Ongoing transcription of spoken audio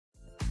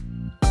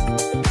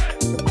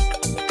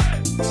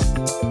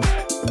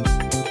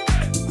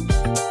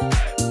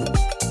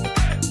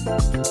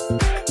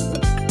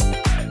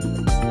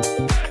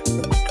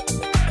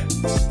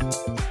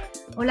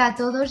Hola a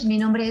todos, mi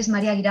nombre es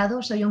María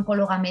Guirado, soy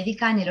oncóloga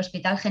médica en el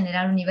Hospital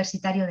General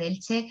Universitario de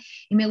Elche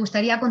y me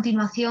gustaría a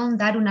continuación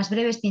dar unas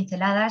breves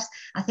pinceladas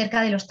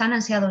acerca de los tan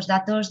ansiados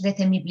datos de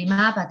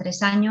Cemiplimab a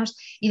 3 años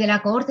y de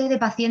la cohorte de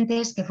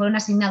pacientes que fueron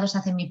asignados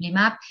a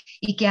Cemiplimab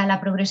y que a la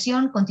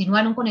progresión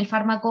continuaron con el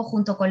fármaco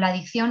junto con la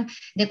adición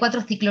de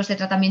 4 ciclos de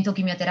tratamiento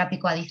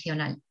quimioterápico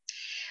adicional.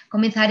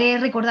 Comenzaré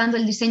recordando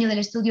el diseño del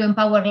estudio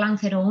EmpowerLung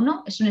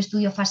 01, es un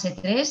estudio fase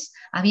 3,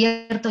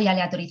 abierto y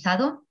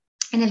aleatorizado,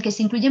 en el que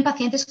se incluyen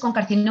pacientes con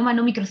carcinoma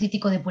no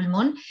microcítico de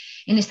pulmón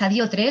en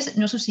estadio 3,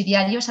 no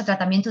subsidiarios a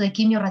tratamiento de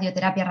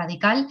quimio-radioterapia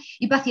radical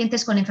y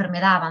pacientes con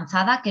enfermedad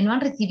avanzada que no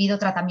han recibido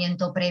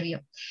tratamiento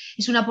previo.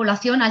 Es una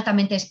población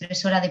altamente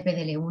expresora de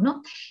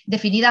PDL1,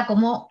 definida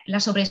como la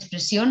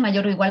sobreexpresión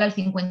mayor o igual al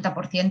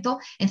 50%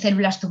 en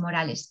células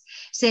tumorales.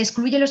 Se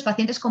excluyen los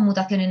pacientes con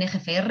mutación en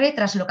EGFR,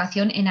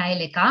 translocación en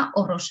ALK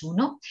o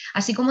ROS1,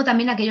 así como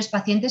también aquellos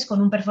pacientes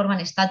con un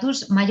performance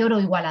status mayor o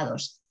igual a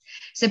 2.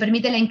 Se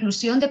permite la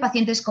inclusión de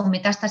pacientes con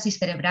metástasis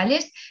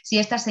cerebrales si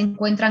éstas se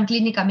encuentran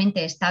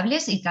clínicamente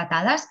estables y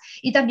tratadas,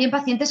 y también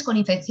pacientes con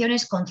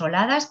infecciones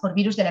controladas por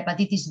virus de la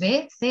hepatitis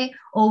B, C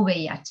o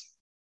VIH.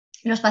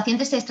 Los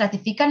pacientes se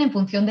estratifican en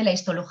función de la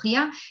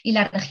histología y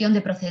la región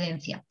de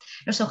procedencia.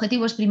 Los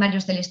objetivos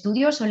primarios del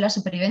estudio son la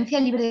supervivencia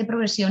libre de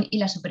progresión y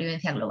la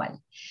supervivencia global.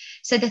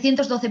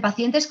 712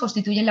 pacientes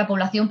constituyen la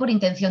población por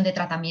intención de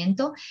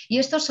tratamiento y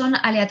estos son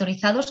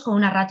aleatorizados con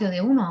una ratio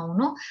de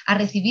 1:1 a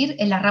recibir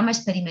en la rama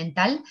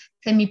experimental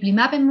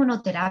Cemiplimab en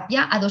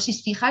monoterapia a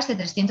dosis fijas de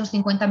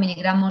 350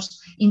 miligramos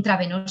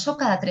intravenoso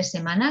cada 3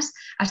 semanas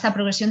hasta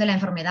progresión de la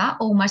enfermedad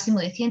o un máximo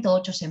de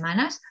 108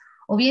 semanas,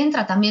 o bien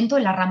tratamiento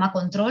en la rama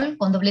control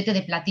con doblete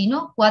de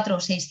platino, 4 o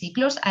 6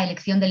 ciclos a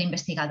elección del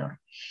investigador.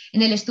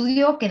 En el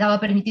estudio quedaba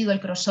permitido el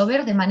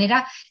crossover de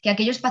manera que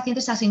aquellos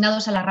pacientes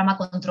asignados a la rama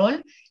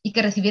control y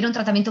que recibieron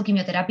tratamiento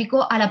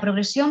quimioterápico a la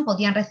progresión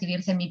podían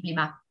recibir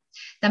Cemiplimab.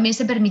 También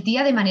se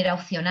permitía de manera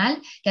opcional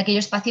que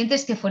aquellos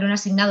pacientes que fueron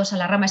asignados a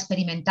la rama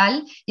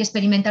experimental y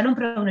experimentaron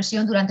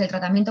progresión durante el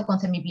tratamiento con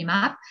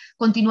Cemiplimab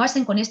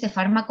continuasen con este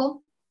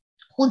fármaco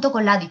junto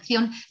con la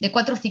adición de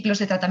 4 ciclos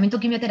de tratamiento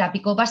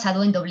quimioterápico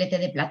basado en doblete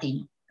de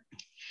platino.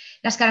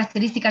 Las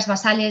características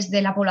basales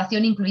de la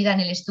población incluida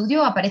en el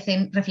estudio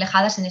aparecen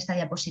reflejadas en esta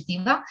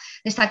diapositiva.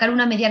 Destacar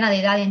una mediana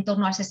de edad en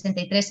torno a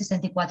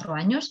 63-64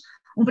 años,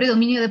 un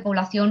predominio de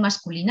población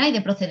masculina y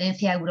de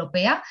procedencia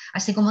europea,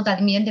 así como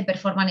también de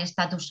performance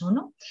status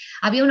 1.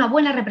 Había una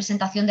buena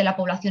representación de la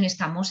población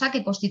escamosa,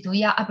 que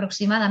constituía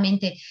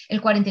aproximadamente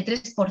el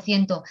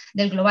 43%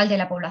 del global de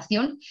la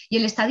población, y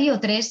el estadio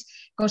 3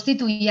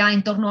 constituía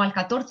en torno al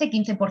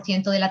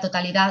 14-15% de la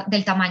totalidad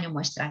del tamaño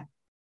muestral.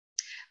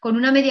 Con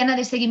una mediana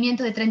de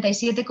seguimiento de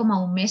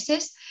 37,1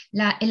 meses,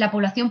 en la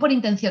población por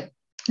intención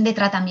de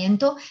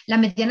tratamiento, la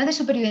mediana de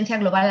supervivencia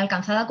global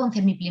alcanzada con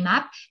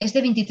Cemiplimab es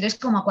de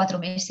 23,4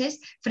 meses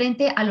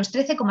frente a los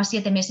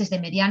 13,7 meses de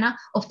mediana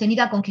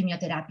obtenida con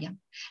quimioterapia.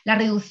 La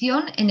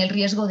reducción en el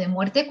riesgo de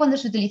muerte cuando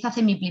se utiliza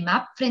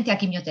Cemiplimab frente a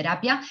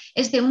quimioterapia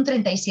es de un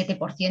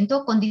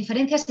 37%, con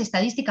diferencias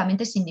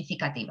estadísticamente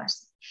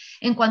significativas.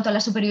 En cuanto a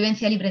la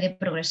supervivencia libre de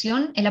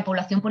progresión en la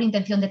población por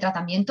intención de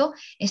tratamiento,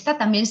 esta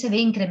también se ve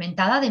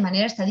incrementada de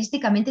manera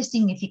estadísticamente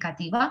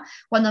significativa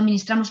cuando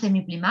administramos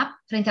Cemiplimab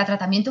frente a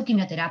tratamiento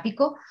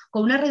quimioterápico,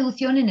 con una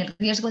reducción en el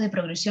riesgo de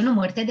progresión o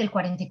muerte del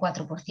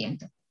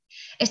 44%.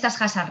 Estas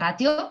hazard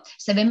ratio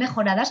se ven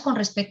mejoradas con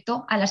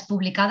respecto a las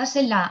publicadas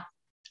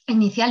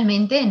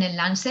inicialmente en el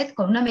Lancet,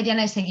 con una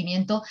mediana de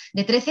seguimiento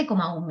de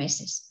 13,1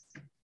 meses.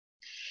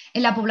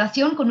 En la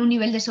población con un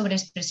nivel de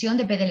sobreexpresión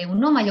de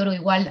PDL1 mayor o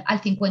igual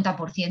al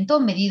 50%,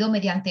 medido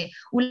mediante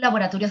un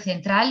laboratorio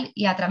central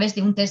y a través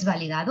de un test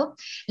validado,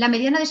 la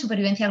mediana de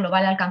supervivencia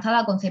global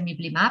alcanzada con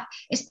Cemiplimab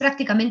es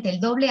prácticamente el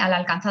doble a la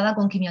alcanzada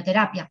con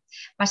quimioterapia,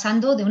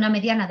 pasando de una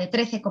mediana de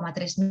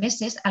 13,3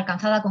 meses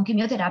alcanzada con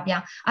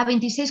quimioterapia a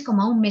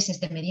 26,1 meses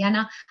de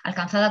mediana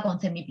alcanzada con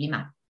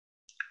Cemiplimab.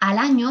 Al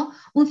año,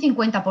 un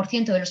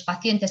 50% de los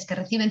pacientes que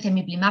reciben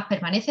Cemiplimab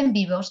permanecen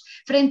vivos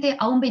frente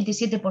a un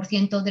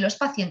 27% de los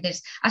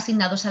pacientes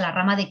asignados a la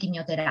rama de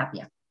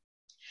quimioterapia.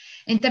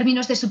 En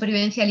términos de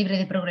supervivencia libre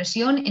de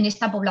progresión, en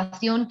esta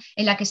población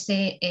en la que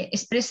se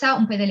expresa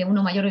un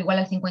PDL1 mayor o igual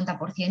al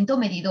 50%,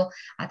 medido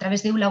a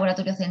través de un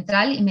laboratorio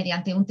central y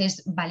mediante un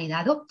test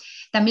validado,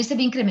 también se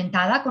ve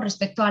incrementada con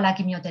respecto a la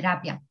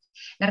quimioterapia.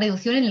 La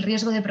reducción en el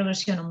riesgo de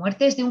progresión o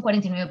muerte es de un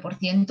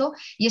 49%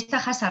 y esta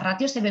hazard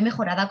ratio se ve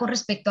mejorada con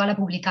respecto a la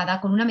publicada,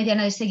 con una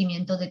mediana de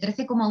seguimiento de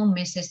 13,1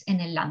 meses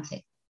en el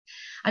Lancet.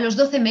 A los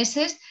 12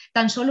 meses,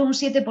 tan solo un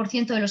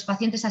 7% de los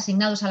pacientes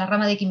asignados a la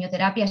rama de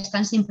quimioterapia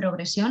están sin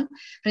progresión,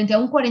 frente a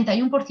un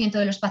 41%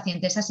 de los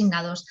pacientes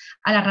asignados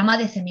a la rama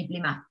de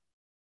Cemiplimab.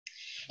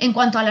 En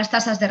cuanto a las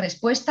tasas de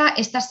respuesta,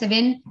 estas se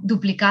ven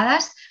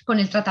duplicadas con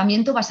el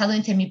tratamiento basado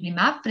en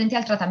Cemiplimab frente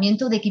al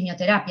tratamiento de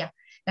quimioterapia,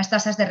 Las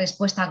tasas de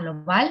respuesta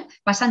global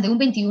pasan de un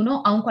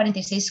 21 a un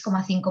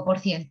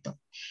 46,5%.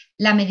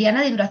 La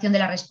mediana de duración de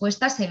la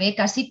respuesta se ve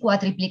casi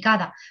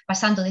cuatriplicada,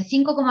 pasando de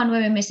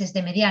 5,9 meses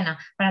de mediana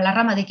para la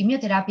rama de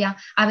quimioterapia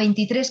a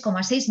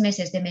 23,6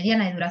 meses de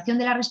mediana de duración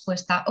de la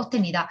respuesta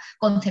obtenida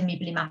con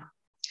Cemiplimab.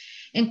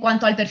 En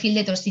cuanto al perfil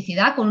de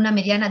toxicidad, con una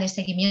mediana de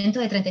seguimiento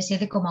de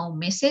 37,1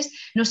 meses,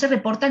 no se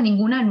reporta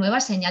ninguna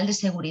nueva señal de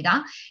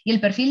seguridad y el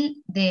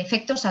perfil de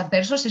efectos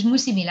adversos es muy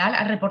similar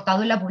al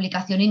reportado en la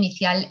publicación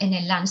inicial en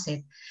el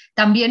Lancet.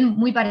 También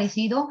muy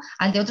parecido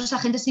al de otros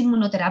agentes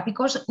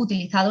inmunoterápicos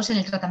utilizados en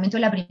el tratamiento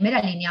de la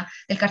primera línea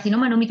del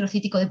carcinoma no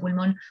microcítico de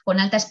pulmón con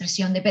alta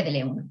expresión de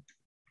PDL1.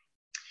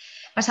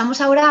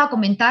 Pasamos ahora a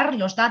comentar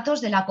los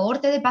datos de la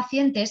cohorte de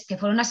pacientes que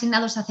fueron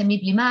asignados a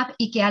Cemiplimab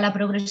y que a la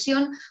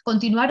progresión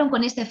continuaron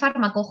con este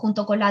fármaco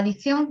junto con la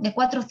adición de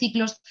 4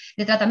 ciclos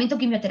de tratamiento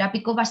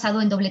quimioterápico basado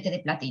en doblete de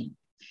platino.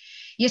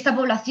 Y esta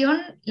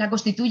población la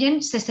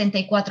constituyen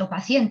 64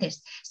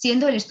 pacientes,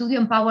 siendo el estudio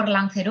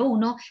Empower-Lung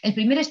 01 el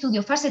primer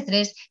estudio fase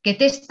 3 que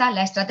testa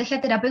la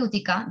estrategia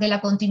terapéutica de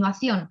la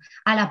continuación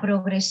a la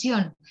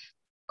progresión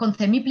con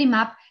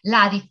Cemiplimab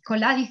con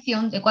la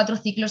adición de 4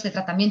 ciclos de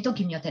tratamiento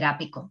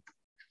quimioterápico.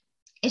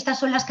 Estas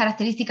son las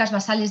características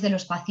basales de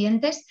los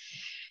pacientes.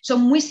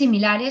 Son muy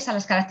similares a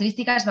las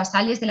características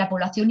basales de la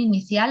población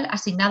inicial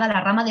asignada a la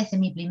rama de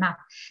Cemiplimab.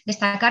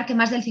 Destacar que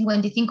más del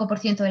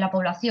 55% de la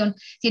población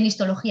tiene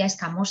histología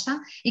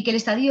escamosa y que el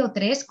estadio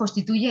 3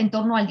 constituye en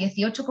torno al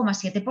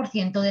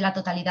 18,7% de la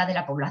totalidad de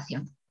la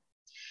población.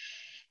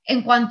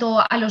 En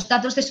cuanto a los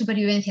datos de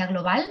supervivencia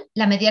global,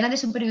 la mediana de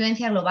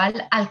supervivencia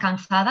global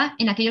alcanzada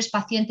en aquellos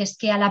pacientes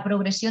que a la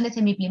progresión de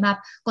Cemiplimab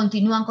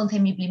continúan con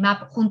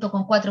Cemiplimab junto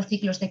con 4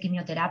 ciclos de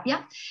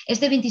quimioterapia es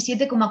de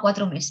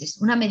 27,4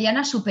 meses, una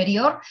mediana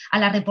superior a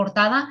la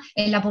reportada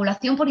en la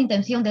población por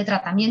intención de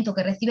tratamiento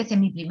que recibe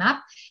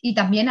Cemiplimab y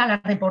también a la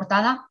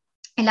reportada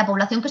en la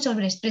población que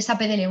sobreexpresa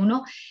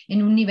PDL1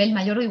 en un nivel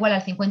mayor o igual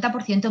al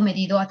 50%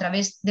 medido a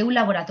través de un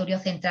laboratorio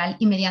central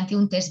y mediante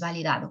un test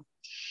validado.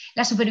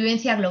 La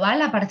supervivencia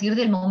global a partir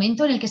del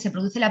momento en el que se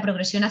produce la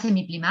progresión a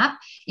Cemiplimab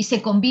y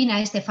se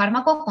combina este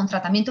fármaco con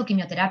tratamiento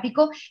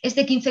quimioterápico es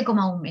de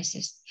 15,1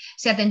 meses.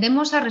 Si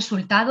atendemos a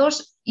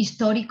resultados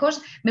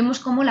históricos, vemos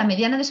cómo la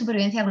mediana de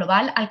supervivencia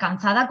global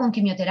alcanzada con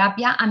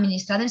quimioterapia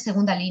administrada en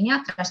segunda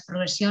línea tras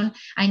progresión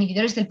a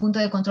inhibidores del punto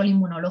de control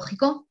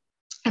inmunológico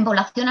en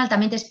población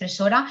altamente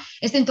expresora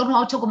es de en torno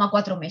a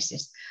 8,4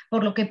 meses,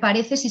 por lo que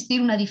parece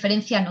existir una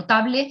diferencia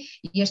notable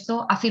y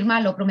esto afirma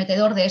lo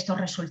prometedor de estos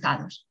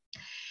resultados.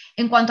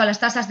 En cuanto a las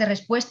tasas de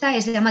respuesta,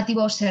 es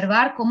llamativo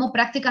observar cómo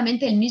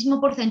prácticamente el mismo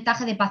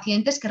porcentaje de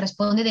pacientes que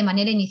responde de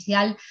manera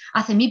inicial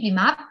a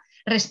Cemiplimab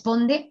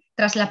responde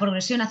tras la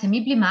progresión a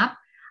Cemiplimab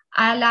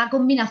a la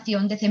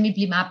combinación de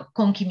Cemiplimab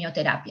con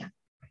quimioterapia.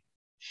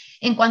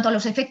 En cuanto a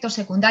los efectos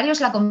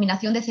secundarios, la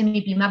combinación de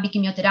Cemiplimab y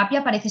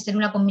quimioterapia parece ser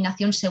una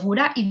combinación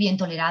segura y bien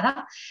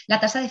tolerada. La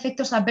tasa de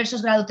efectos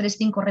adversos grado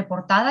 3-5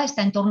 reportada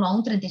está en torno a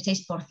un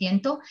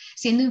 36%,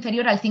 siendo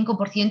inferior al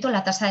 5%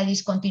 la tasa de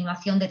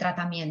discontinuación de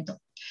tratamiento.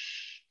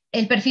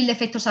 El perfil de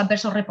efectos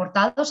adversos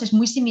reportados es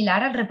muy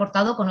similar al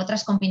reportado con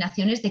otras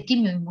combinaciones de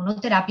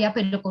quimioinmunoterapia,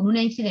 pero con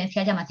una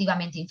incidencia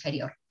llamativamente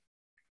inferior.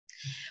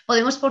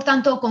 Podemos, por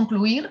tanto,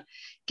 concluir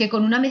que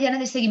con una mediana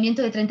de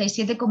seguimiento de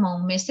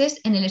 37,1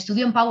 meses en el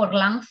estudio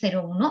Empower-Lung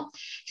 01,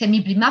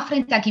 Cemiplimab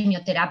frente a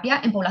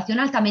quimioterapia en población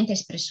altamente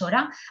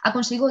expresora ha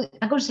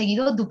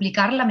conseguido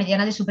duplicar la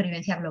mediana de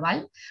supervivencia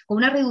global, con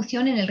una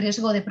reducción en el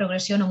riesgo de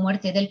progresión o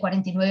muerte del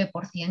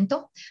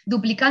 49%,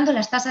 duplicando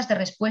las tasas de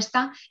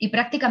respuesta y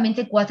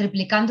prácticamente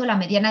cuatriplicando la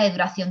mediana de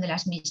duración de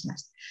las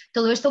mismas.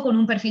 Todo esto con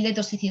un perfil de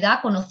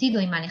toxicidad conocido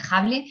y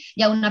manejable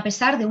y aún a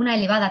pesar de una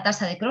elevada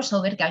tasa de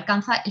crossover que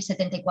alcanza el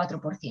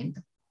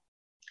 74%.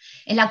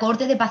 En la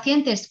cohorte de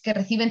pacientes que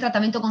reciben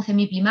tratamiento con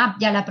Cemiplimab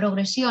y a la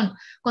progresión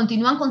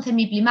continúan con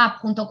Cemiplimab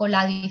junto con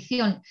la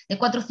adición de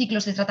 4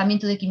 ciclos de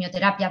tratamiento de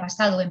quimioterapia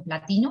basado en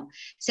platino,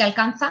 se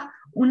alcanza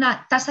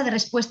una tasa de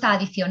respuesta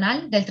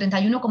adicional del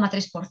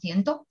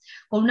 31,3%,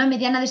 con una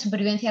mediana de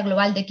supervivencia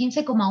global de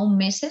 15,1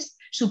 meses,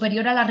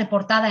 superior a la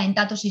reportada en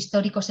datos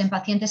históricos en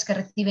pacientes que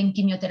reciben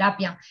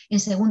quimioterapia en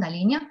segunda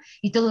línea,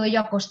 y todo ello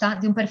a costa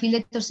de un perfil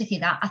de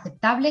toxicidad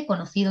aceptable,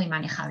 conocido y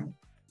manejable.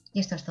 Y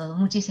esto es todo.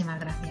 Muchísimas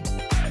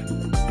gracias.